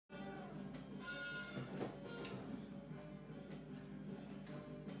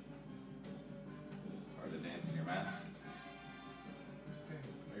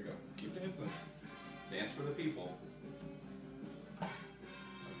Dance for the people.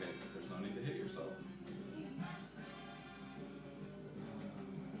 Okay, there's no need to hit yourself.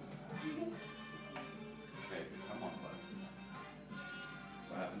 Okay, come on, bud. That's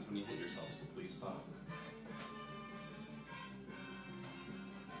what happens when you hit yourself, so please stop.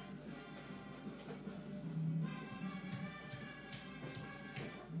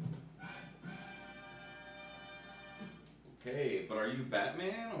 Okay, but are you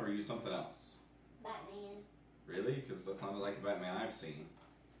Batman or are you something else? Batman. Really? Because that's not like a Batman I've seen.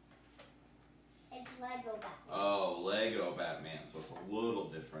 It's Lego Batman. Oh, Lego Batman, so it's a little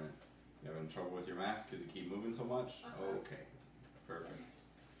different. You having trouble with your mask because you keep moving so much? Okay, perfect.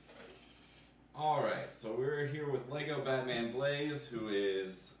 Alright, so we're here with Lego BatBlais, who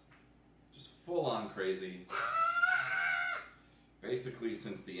is just full on crazy. Basically,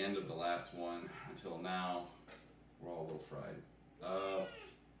 since the end of the last one until now, we're all a little fried.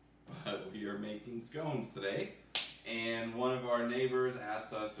 But we are making scones today. And one of our neighbors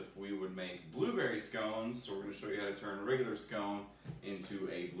asked us if we would make blueberry scones, so we're going to show you how to turn a regular scone into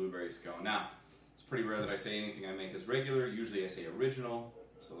a blueberry scone. Now, it's pretty rare that I say anything I make is regular. Usually I say original,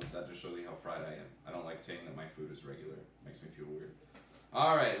 so that just shows you how fried I am. I don't like saying that my food is regular. It makes me feel weird.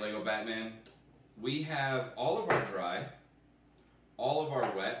 Alright, Lego Batman. We have all of our dry, all of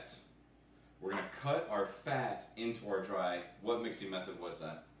our wet. We're going to cut our fat into our dry. What mixing method was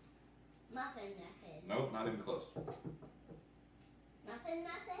that? Muffin method. Nope, not even close. Muffin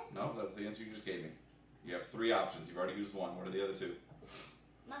method? No, that's the answer you just gave me. You have 3 options. You've already used one. What are the other 2?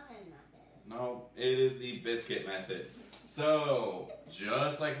 Muffin method. No, it is the biscuit method. So,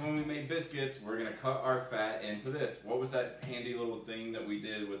 just like when we made biscuits, we're going to cut our fat into this. What was that handy little thing that we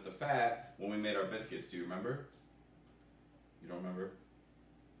did with the fat when we made our biscuits? Do you remember? You don't remember?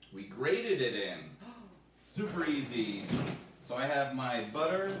 We grated it in. Super easy. So I have my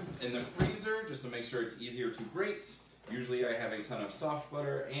butter in the freezer just to make sure it's easier to grate. Usually I have a ton of soft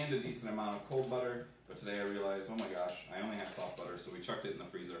butter and a decent amount of cold butter, but today I realized, oh my gosh, I only have soft butter, so we chucked it in the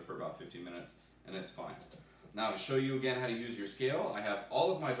freezer for about 15 minutes, and it's fine. Now to show you again how to use your scale, I have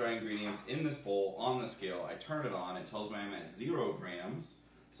all of my dry ingredients in this bowl on the scale. I turn it on, it tells me I'm at 0 grams,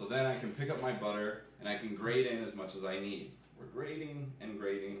 so then I can pick up my butter and I can grate in as much as I need. We're grating and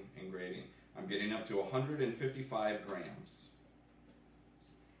grating and grating. I'm getting up to 155 grams.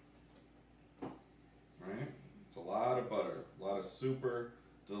 Right? It's a lot of butter. A lot of super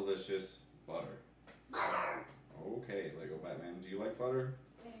delicious butter. Butter! Okay, Lego Batman. Do you like butter?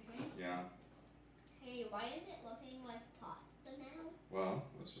 Mm-hmm. Yeah. Hey, why is it looking like pasta now? Well,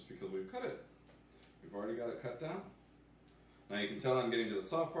 that's just because we've cut it. We've already got it cut down. Now you can tell I'm getting to the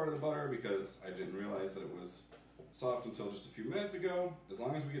soft part of the butter because I didn't realize that it was soft until just a few minutes ago. As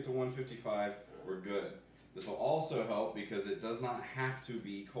long as we get to 155, we're good. This will also help because it does not have to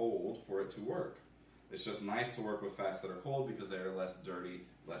be cold for it to work. It's just nice to work with fats that are cold because they are less dirty,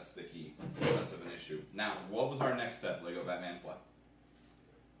 less sticky, less of an issue. Now, what was our next step, Lego Batman? What?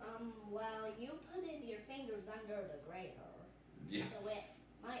 Well, you put in your fingers under the grater. Yeah. So it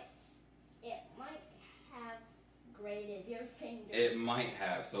might have grated your fingers. It might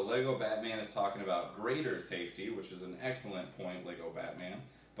have. So Lego Batman is talking about grater safety, which is an excellent point, Lego Batman.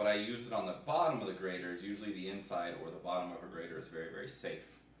 But I used it on the bottom of the graters. Usually the inside or the bottom of a grater is very, very safe.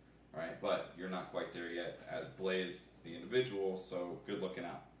 Right? But you're not quite there yet as Blaze, the individual, so good looking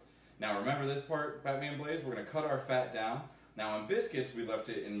out. Now remember this part, BatBlais, we're going to cut our fat down. Now in biscuits, we left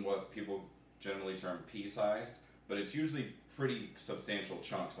it in what people generally term pea-sized, but it's usually pretty substantial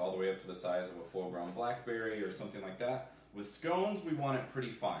chunks, all the way up to the size of a full-grown blackberry or something like that. With scones, we want it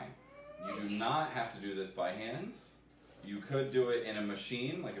pretty fine. You do not have to do this by hand. You could do it in a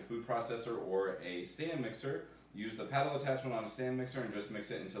machine, like a food processor or a stand mixer. Use the paddle attachment on a stand mixer and just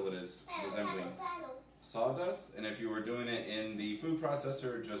mix it until it is resembling sawdust. And if you were doing it in the food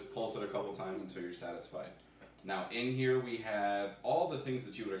processor, just pulse it a couple times until you're satisfied. Now in here we have all the things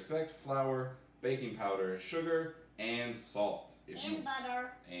that you would expect: flour, baking powder, sugar, and salt.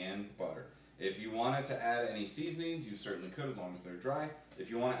 Butter. And butter. If you wanted to add any seasonings, you certainly could, as long as they're dry. If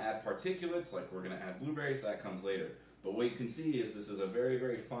you want to add particulates, like we're going to add blueberries, that comes later. But what you can see is this is a very,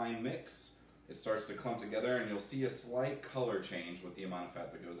 very fine mix. It starts to clump together, and you'll see a slight color change with the amount of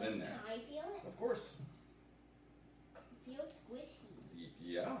fat that goes in there. Can I feel it? Of course. It feels squishy.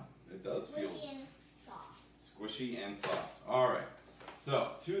 Yeah, it does feel squishy and soft. Squishy and soft. All right.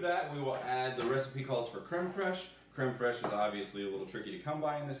 So to that, we will add, the recipe calls for creme fraiche. Creme fraiche is obviously a little tricky to come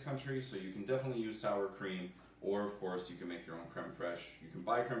by in this country, so you can definitely use sour cream, or of course you can make your own creme fraiche. You can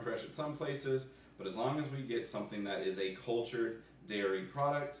buy creme fraiche at some places, but as long as we get something that is a cultured dairy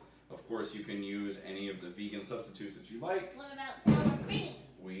product, of course you can use any of the vegan substitutes that you like. What about sour cream?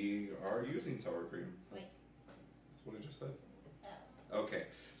 we are using sour cream. Wait. That's what I just said. Oh. Okay,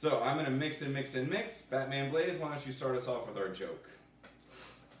 so I'm gonna mix and mix and mix. BatBlais, why don't you start us off with our joke?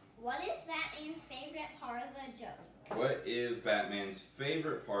 What is Batman's favorite part of a joke? What is Batman's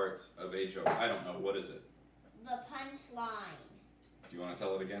favorite part of a joke? I don't know. What is it? The punchline. Do you want to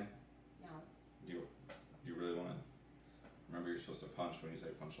tell it again? No. Do you really want to? Remember, you're supposed to punch when you say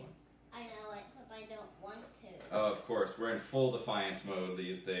punchline. I know, except I don't want to. Oh, of course. We're in full defiance mode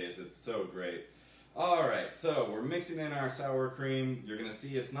these days. It's so great. All right, so we're mixing in our sour cream. You're going to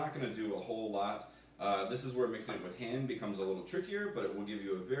see it's not going to do a whole lot. This is where mixing it with hand becomes a little trickier, but it will give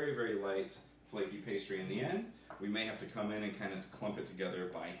you a very, very light, flaky pastry in the end. We may have to come in and kind of clump it together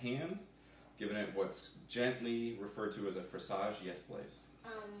by hand, giving it what's gently referred to as a frissage. Yes, Blaze?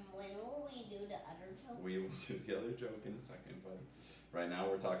 When will we do the other joke? We will do the other joke in a second, but right now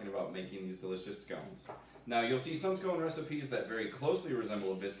we're talking about making these delicious scones. Now you'll see some scone recipes that very closely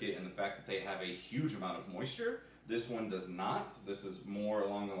resemble a biscuit in the fact that they have a huge amount of moisture. This one does not. This is more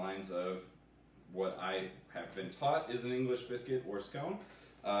along the lines of what I have been taught is an English biscuit or scone.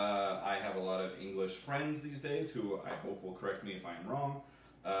 I have a lot of English friends these days who I hope will correct me if I'm wrong,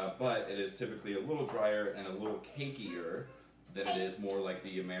 but it is typically a little drier and a little cakier than it is more like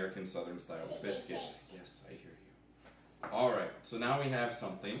the American Southern style biscuit. Yes, I hear you. All right, so now we have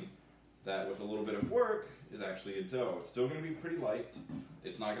something that with a little bit of work is actually a dough. It's still going to be pretty light.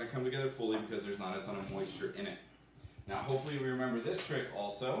 It's not going to come together fully because there's not a ton of moisture in it. Now hopefully we remember this trick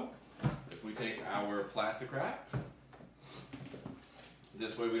also. If we take our plastic wrap,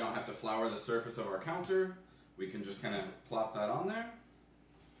 this way we don't have to flour the surface of our counter. We can just kind of plop that on there.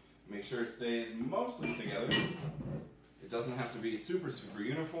 Make sure it stays mostly together. It doesn't have to be super, super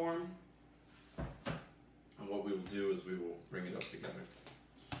uniform. And what we will do is we will bring it up together.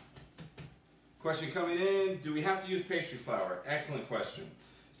 Question coming in, do we have to use pastry flour? Excellent question.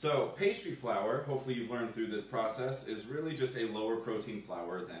 So pastry flour, hopefully you've learned through this process, is really just a lower protein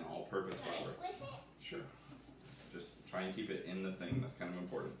flour than all-purpose flour. Can I squish it? Sure. Just try and keep it in the thing, that's kind of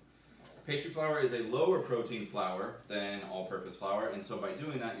important. Pastry flour is a lower protein flour than all-purpose flour, and so by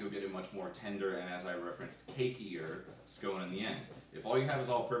doing that you'll get a much more tender and, as I referenced, cakier scone in the end. If all you have is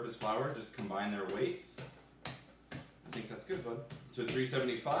all-purpose flour, just combine their weights. I think that's good, bud. To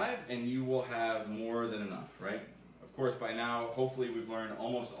 375, and you will have more than enough, right? Of course, by now, hopefully we've learned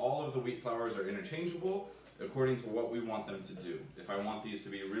almost all of the wheat flours are interchangeable according to what we want them to do. If I want these to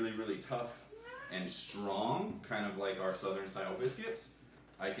be really, really tough and strong, kind of like our Southern style biscuits,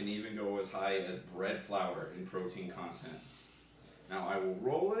 I can even go as high as bread flour in protein content. Now I will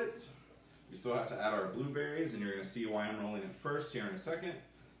roll it. We still have to add our blueberries, and you're going to see why I'm rolling it first here in a second.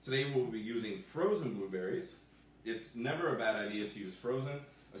 Today we'll be using frozen blueberries. It's never a bad idea to use frozen,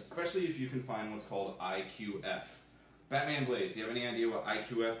 especially if you can find what's called IQF. BatBlais, do you have any idea what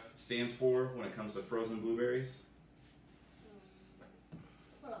IQF stands for when it comes to frozen blueberries?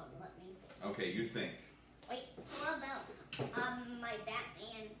 Hold on, let me think. Okay, you think. Wait, how about my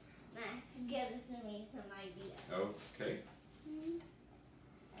Batman mask gives me some ideas. Okay.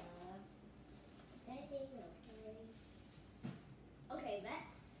 Okay,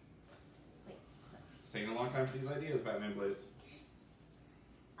 that's... Wait. It's taking a long time for these ideas, BatBlais.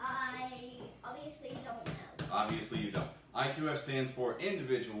 I obviously don't know. Obviously you don't. IQF stands for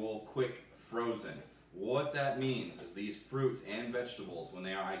individual quick frozen. What that means is these fruits and vegetables, when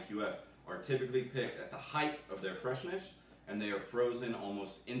they are IQF, are typically picked at the height of their freshness, and they are frozen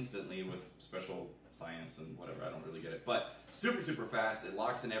almost instantly with special science and whatever, I don't really get it. But super, super fast, it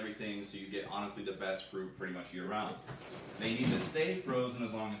locks in everything, so you get honestly the best fruit pretty much year round. They need to stay frozen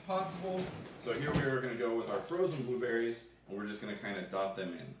as long as possible, so here we are going to go with our frozen blueberries, and we're just going to kind of dot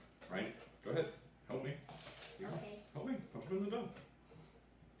them in, right? Go ahead, help me. Okay. Help me, punch them in the dough.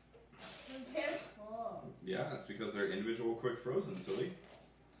 They're full. Yeah, that's because they're individual quick frozen, silly.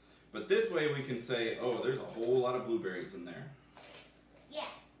 But this way we can say, oh, there's a whole lot of blueberries in there. Yeah,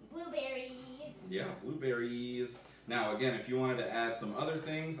 blueberries. Yeah, blueberries. Now again, if you wanted to add some other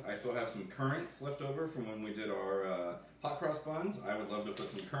things, I still have some currants left over from when we did our hot cross buns. I would love to put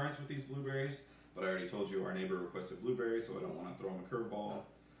some currants with these blueberries, but I already told you our neighbor requested blueberries, so I don't want to throw him a curveball.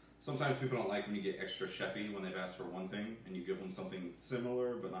 Sometimes people don't like when you get extra chefy when they've asked for one thing and you give them something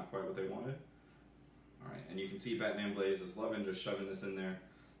similar but not quite what they wanted. All right, and you can see BatBlais is loving just shoving this in there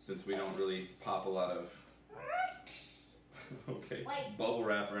since we don't really pop a lot of okay, Wait. Bubble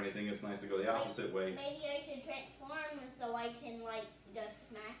wrap or anything. It's nice to go the opposite way. Maybe I should transform so I can like just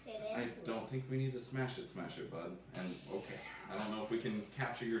smash it in. I don't think we need to smash it, bud. And okay, I don't know if we can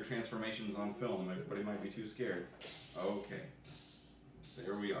capture your transformations on film. Everybody might be too scared. Okay.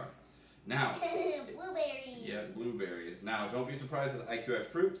 There we are. Now, blueberries. yeah, blueberries. Now, don't be surprised with IQF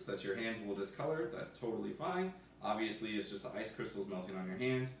fruits that your hands will discolor. That's totally fine. Obviously, it's just the ice crystals melting on your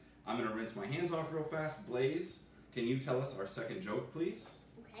hands. I'm going to rinse my hands off real fast. Blaze, can you tell us our second joke, please?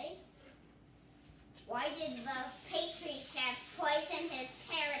 Okay. Why did the pastry chef poison his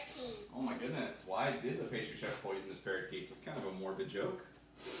parakeet? Oh my goodness, why did the pastry chef poison his parakeets? It's kind of a morbid joke.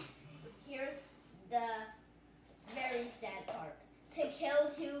 Here's the very sad part. To kill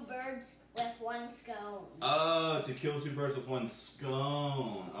 2 birds with 1 scone. Oh, to kill 2 birds with 1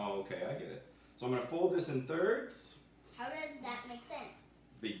 scone. Oh, okay, I get it. So I'm going to fold this in thirds. How does that make sense?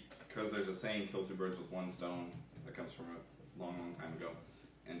 Because there's a saying, kill 2 birds with 1 stone, that comes from a long, long time ago.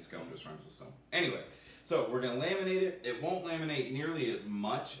 And scone just rhymes with stone. Anyway, so we're going to laminate it. It won't laminate nearly as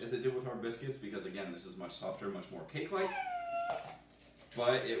much as it did with our biscuits because, again, this is much softer, much more cake-like.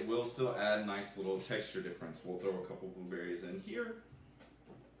 But it will still add nice little texture difference. We'll throw a couple blueberries in here.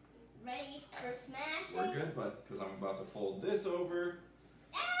 Ready for smashing? We're good, bud, because I'm about to fold this over.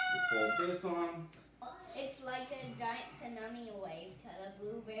 We'll fold this on. It's like a giant tsunami wave to the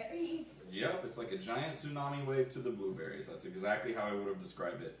blueberries. Yep, it's like a giant tsunami wave to the blueberries. That's exactly how I would have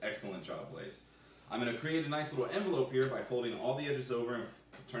described it. Excellent job, Blaze. I'm going to create a nice little envelope here by folding all the edges over and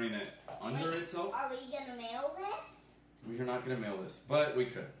turning it under itself. Are we going to mail this? We're not going to mail this, but we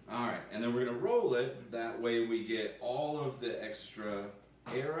could. All right, and then we're going to roll it. That way we get all of the extra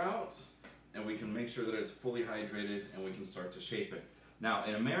air out, and we can make sure that it's fully hydrated, and we can start to shape it. Now,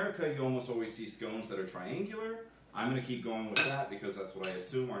 in America, you almost always see scones that are triangular. I'm going to keep going with that because that's what I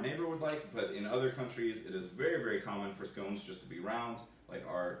assume our neighbor would like, but in other countries, it is very, very common for scones just to be round, like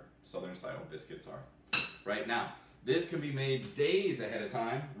our southern-style biscuits are. Right now, this can be made days ahead of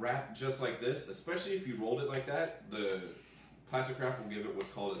time, wrapped just like this, especially if you rolled it like that. The plastic wrap will give it what's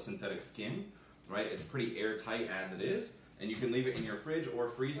called a synthetic skin, right? It's pretty airtight as it is, and you can leave it in your fridge or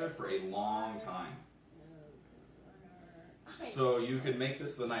freezer for a long time. So you could make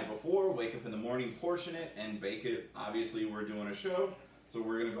this the night before, wake up in the morning, portion it, and bake it. Obviously, we're doing a show, so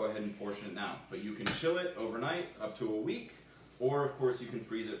we're going to go ahead and portion it now. But you can chill it overnight, up to a week, or of course you can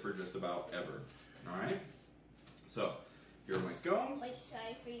freeze it for just about ever. All right? So, here are my scones. Wait, should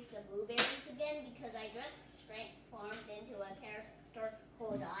I freeze the blueberries again? Because I just transformed into a character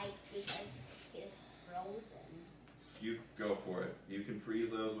called Ice because he's frozen. You go for it. You can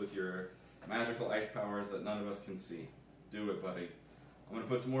freeze those with your magical ice powers that none of us can see. Do it, buddy. I'm going to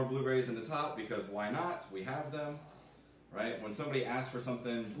put some more blueberries in the top because why not? We have them, right? When somebody asks for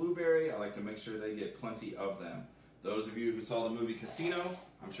something blueberry, I like to make sure they get plenty of them. Those of you who saw the movie Casino,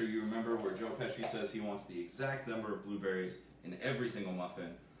 I'm sure you remember where Joe Pesci says he wants the exact number of blueberries in every single muffin,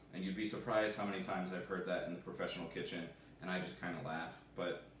 and you'd be surprised how many times I've heard that in the professional kitchen, and I just kind of laugh,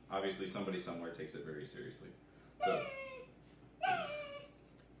 but obviously somebody somewhere takes it very seriously. So,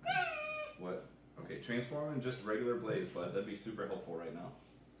 what? Okay, transform in just regular Blaze, bud. That'd be super helpful right now.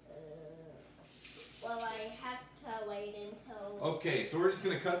 Well, I have to wait until... Okay, so we're just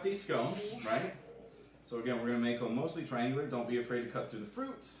going to cut these scones, right? So again, we're going to make them mostly triangular. Don't be afraid to cut through the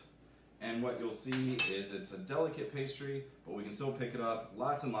fruits. And what you'll see is it's a delicate pastry, but we can still pick it up.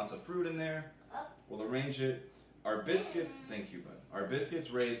 Lots and lots of fruit in there. We'll arrange it. Our biscuits, thank you, bud. Our biscuits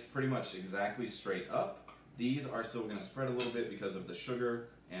raised pretty much exactly straight up. These are still going to spread a little bit because of the sugar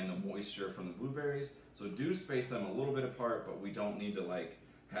and the moisture from the blueberries. So do space them a little bit apart, but we don't need to like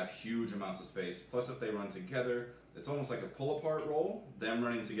have huge amounts of space. Plus if they run together, it's almost like a pull apart roll. Them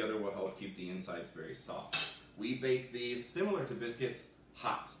running together will help keep the insides very soft. We bake these similar to biscuits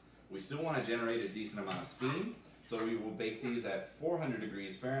hot. We still want to generate a decent amount of steam. So we will bake these at 400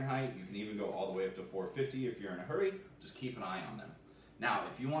 degrees Fahrenheit. You can even go all the way up to 450 if you're in a hurry. Just keep an eye on them. Now,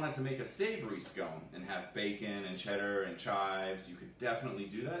 if you wanted to make a savory scone and have bacon and cheddar and chives, you could definitely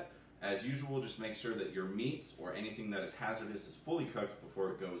do that. As usual, just make sure that your meats or anything that is hazardous is fully cooked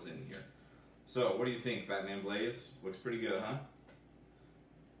before it goes in here. So, what do you think, Batman Blaze? Looks pretty good, huh?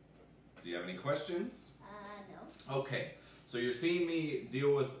 Do you have any questions? No. Okay, so you're seeing me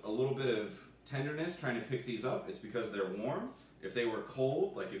deal with a little bit of tenderness trying to pick these up. It's because they're warm. If they were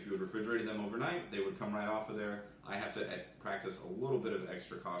cold, like if you had refrigerated them overnight, they would come right off of there. I have to practice a little bit of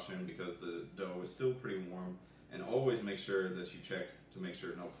extra caution because the dough is still pretty warm. And always make sure that you check to make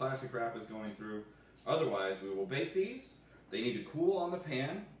sure no plastic wrap is going through. Otherwise, we will bake these. They need to cool on the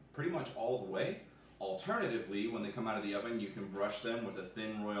pan pretty much all the way. Alternatively, when they come out of the oven, you can brush them with a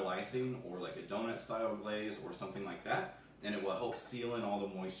thin royal icing or like a donut style glaze or something like that. And it will help seal in all the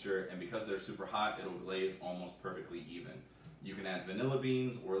moisture. And because they're super hot, it'll glaze almost perfectly even. You can add vanilla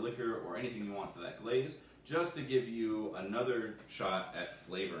beans or liquor or anything you want to that glaze just to give you another shot at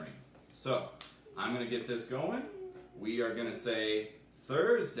flavoring. So, I'm going to get this going. We are going to say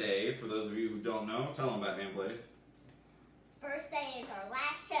Thursday, for those of you who don't know, tell them BatBlais. Thursday is our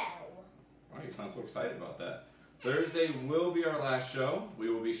last show. Wow, you sound so excited about that. Thursday will be our last show. We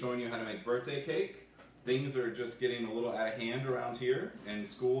will be showing you how to make birthday cake. Things are just getting a little out of hand around here, and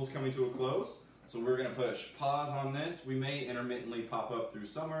school's coming to a close. So we're going to push pause on this. We may intermittently pop up through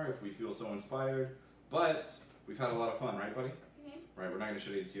summer if we feel so inspired, but we've had a lot of fun, right, buddy? Right, we're not going to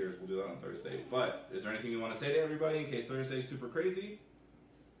shed any tears. We'll do that on Thursday. But is there anything you want to say to everybody in case Thursday's super crazy?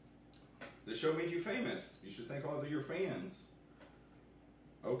 This show made you famous. You should thank all of your fans.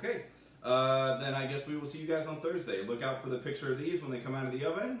 Okay. Then I guess we will see you guys on Thursday. Look out for the picture of these when they come out of the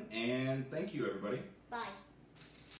oven. And thank you, everybody.